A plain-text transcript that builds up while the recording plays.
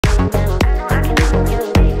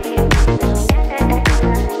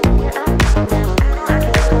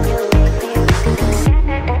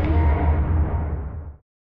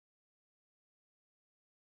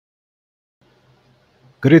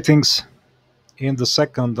Greetings. In the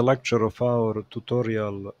second lecture of our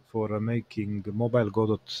tutorial for making mobile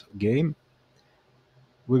Godot game,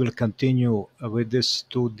 we will continue with this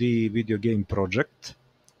 2D video game project.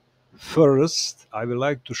 First, I would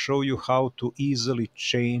like to show you how to easily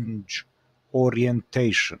change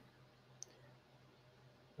orientation.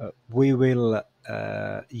 We will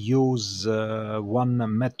use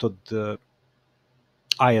one method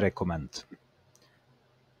I recommend.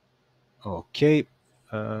 Okay,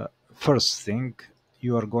 first thing,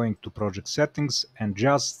 you are going to project settings and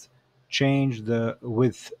just change the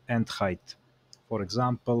width and height. For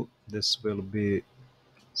example, this will be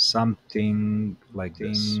something like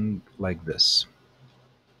this.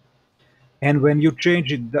 And when you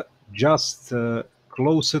change it, just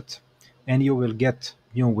close it and you will get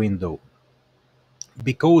new window.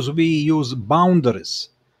 Because we use boundaries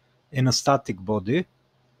in a static body,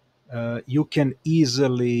 you can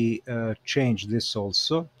easily change this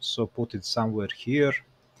also. So put it somewhere here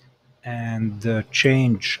and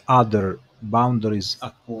change other boundaries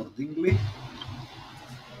accordingly.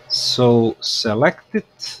 So select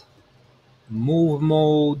it, move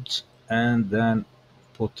mode, and then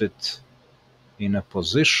put it in a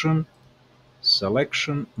position.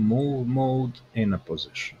 Selection, move mode, in a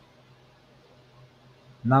position.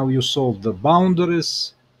 Now you solve the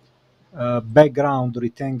boundaries. Background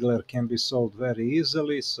rectangular can be solved very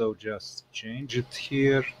easily, so just change it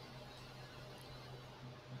here.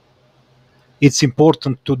 It's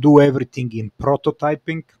important to do everything in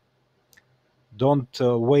prototyping. Don't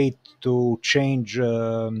wait to change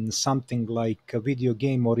something like a video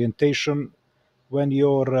game orientation when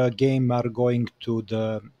your game are going to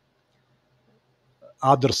the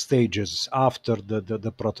other stages after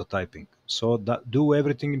the prototyping. So do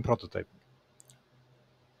everything in prototyping.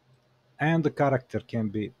 And the character can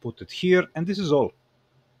be put it here, and this is all.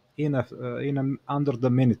 Under the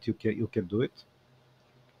minute you can do it.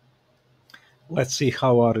 Let's see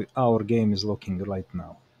how our game is looking right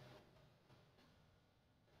now.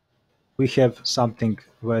 We have something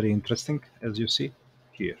very interesting, as you see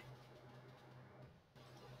here.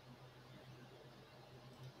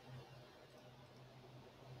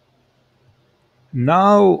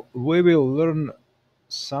 Now we will learn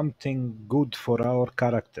something good for our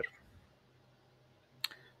character.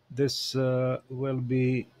 This will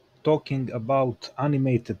be talking about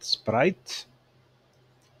animated sprite,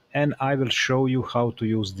 and I will show you how to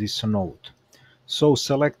use this node. So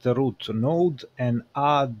select the root node and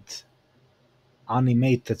add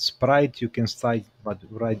animated sprite. You can start by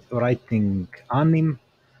writing anim.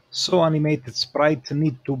 So animated sprite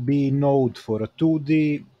need to be node for a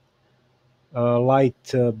 2D,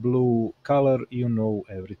 light blue color, you know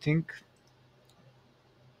everything.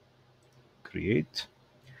 Create.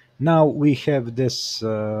 Now we have this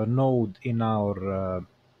node in our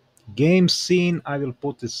game scene. I will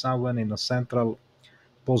put this somewhere in a central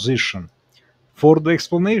position. For the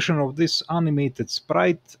explanation of this animated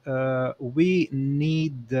sprite, we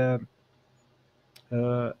need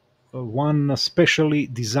one specially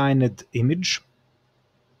designed image,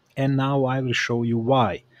 and now I will show you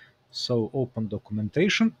why. So open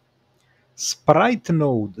documentation. Sprite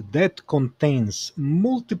node that contains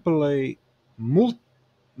multiple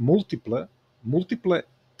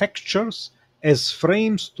textures as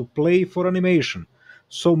frames to play for animation.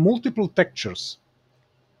 So multiple textures.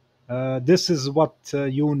 This is what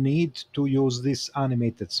you need to use this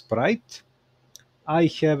animated sprite. I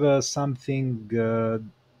have something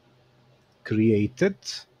created,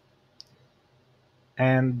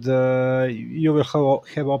 and you will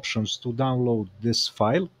have options to download this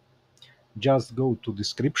file. Just go to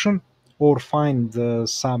description or find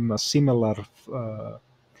some similar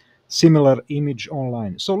image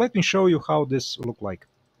online. So let me show you how this look like.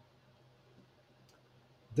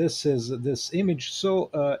 This is this image. So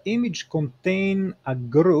image contain a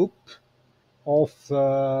group of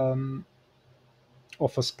a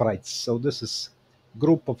sprites. So this is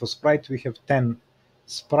group of a sprite. We have 10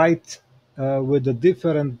 sprite with a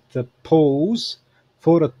different pose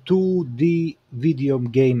for a 2D video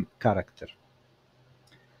game character.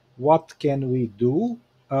 What can we do?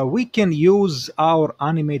 We can use our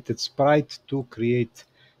animated sprite to create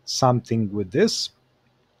something with this.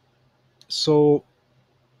 So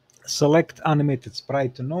select animated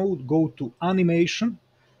sprite node, go to animation.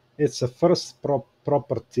 It's a first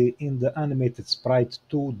property in the animated sprite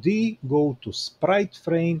 2D. Go to sprite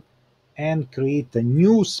frame and create a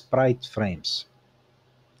new sprite frames.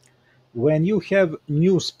 When you have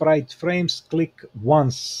new sprite frames, click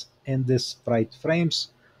once in this sprite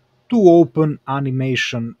frames to open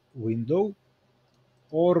animation window,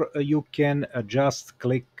 or you can just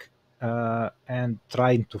click and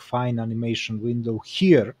trying to find animation window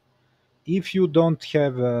here. If you don't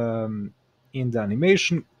have in the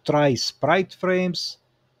animation, try sprite frames,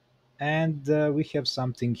 and we have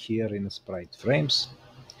something here in sprite frames.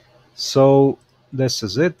 So this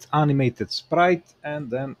is it, animated sprite, and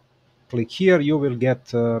then click here, you will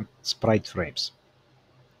get sprite frames.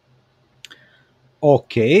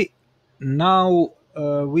 Okay, now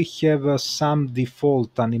we have some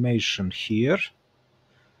default animation here,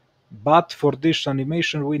 but for this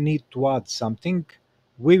animation we need to add something.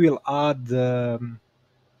 We will add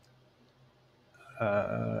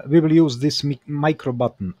we will use this micro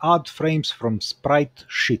button, add frames from sprite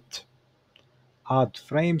sheet. Add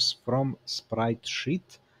frames from sprite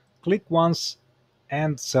sheet. Click once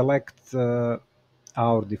and select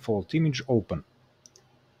our default image, open.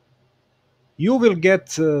 You will get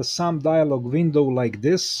some dialog window like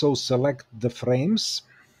this, so select the frames.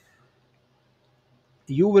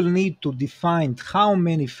 You will need to define how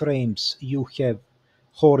many frames you have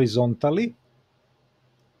horizontally.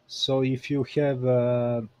 So if you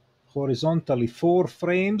have horizontally 4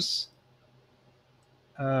 frames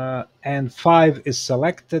and 5 is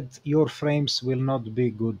selected, your frames will not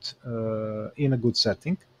be good in a good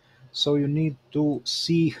setting. So you need to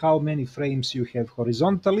see how many frames you have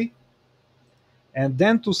horizontally, and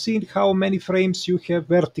then to see how many frames you have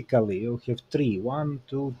vertically. You have 3, 1,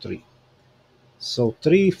 2, 3. So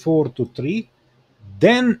 3, 4 to 3.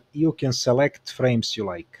 Then you can select frames you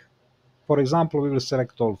like. For example, we will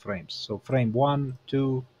select all frames. So frame 1,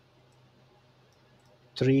 2,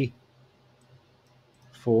 3,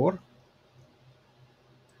 4,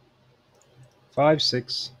 5,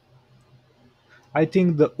 6. I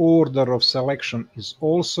think the order of selection is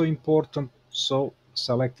also important, so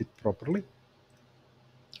select it properly.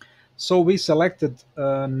 So we selected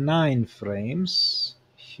 9 frames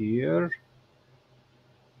here,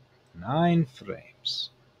 9 frames,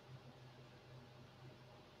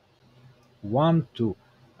 1, 2.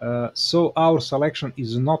 So our selection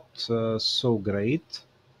is not so great.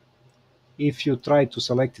 If you try to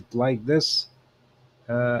select it like this,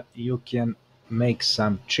 you can make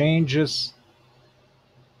some changes,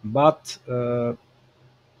 but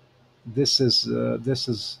this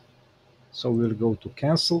is so we'll go to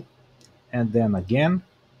cancel and then again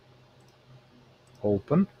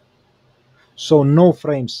open. So no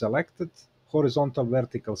frames selected, horizontal,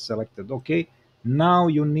 vertical selected. Okay, now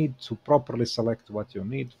you need to properly select what you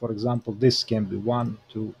need. For example, this can be 1,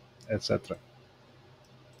 2, etc.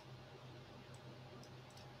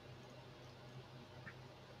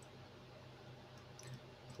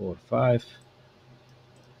 Four, 5.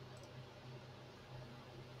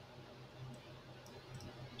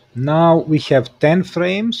 Now we have 10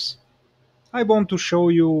 frames. I want to show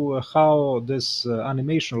you how this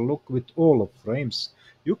animation look with all of frames.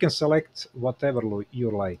 You can select whatever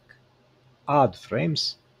you like. Add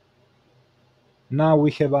frames. Now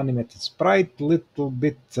we have animated sprite, little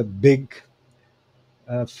bit big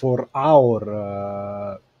for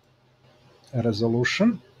our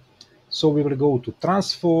resolution. So we will go to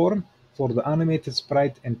transform for the animated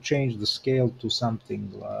sprite and change the scale to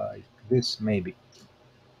something like this maybe.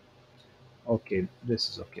 Okay, this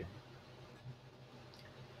is okay.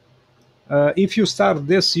 If you start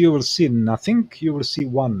this, you will see nothing. You will see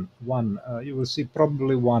one. You will see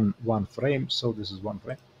probably one frame. So this is one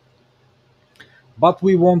frame. But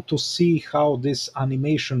we want to see how this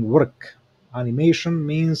animation work. Animation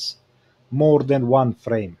means more than one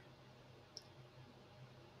frame,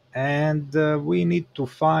 and we need to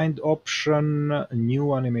find option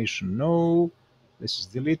new animation. No, this is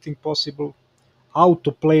deleting possible.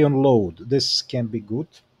 Autoplay on load. This can be good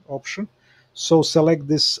option. So select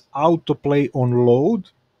this autoplay on load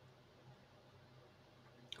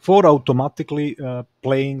for automatically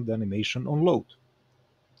playing the animation on load.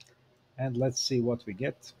 And let's see what we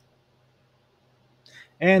get.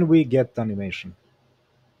 And we get animation.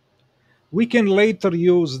 We can later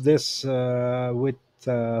use this with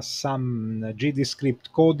some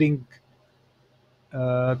GDScript coding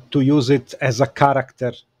to use it as a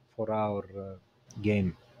character for our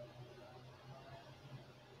game.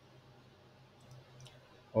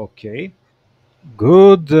 Okay,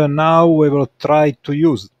 good. Now we will try to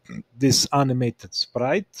use this animated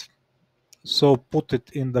sprite. So put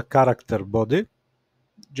it in the character body.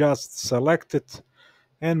 Just select it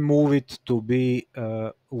and move it to be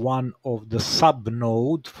one of the sub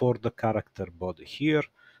node for the character body. Here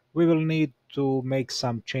we will need to make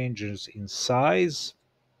some changes in size.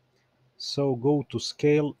 So go to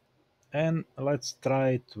scale and let's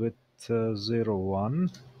try it with 0,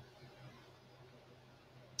 1.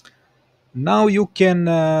 Now you can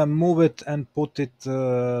move it and put it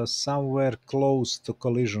somewhere close to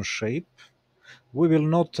collision shape. We will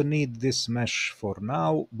not need this mesh for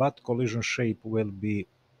now, but collision shape will be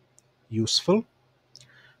useful.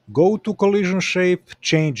 Go to collision shape,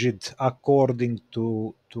 change it according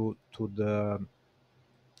to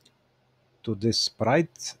this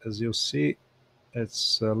sprite. As you see,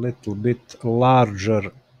 it's a little bit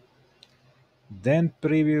larger than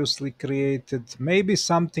previously created. Maybe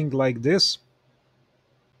something like this.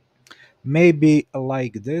 Maybe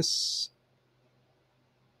like this.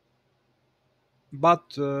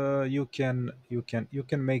 But you can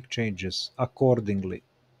make changes accordingly.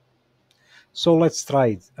 So let's try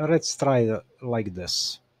it. Let's try like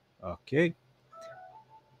this. Okay.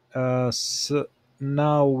 So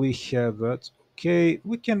now we have it. Okay,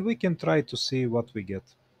 we can try to see what we get.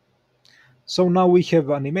 So now we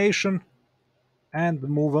have animation and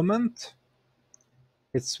movement.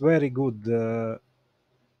 It's very good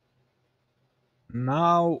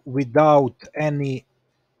now without any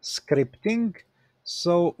scripting.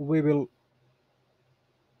 So we will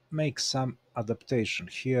make some adaptation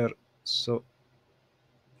here. So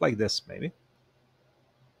like this maybe.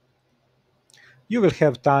 You will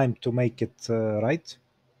have time to make it right.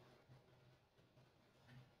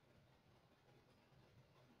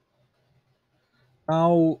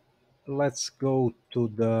 Now let's go to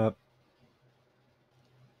the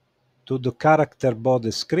character body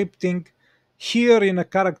scripting. Here in a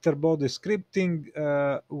character body scripting,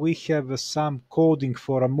 we have some coding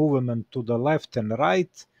for a movement to the left and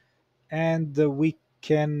right, and uh, we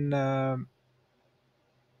can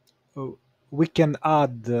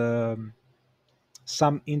add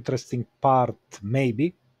some interesting part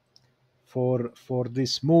maybe for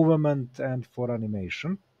this movement and for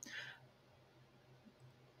animation.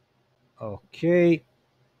 Okay,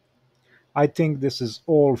 I think this is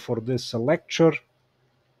all for this lecture.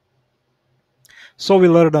 So we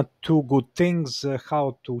learned two good things: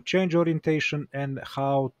 how to change orientation and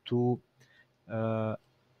how to uh,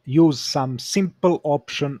 use some simple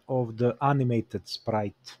option of the animated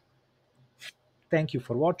sprite. Thank you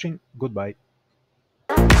for watching. Goodbye.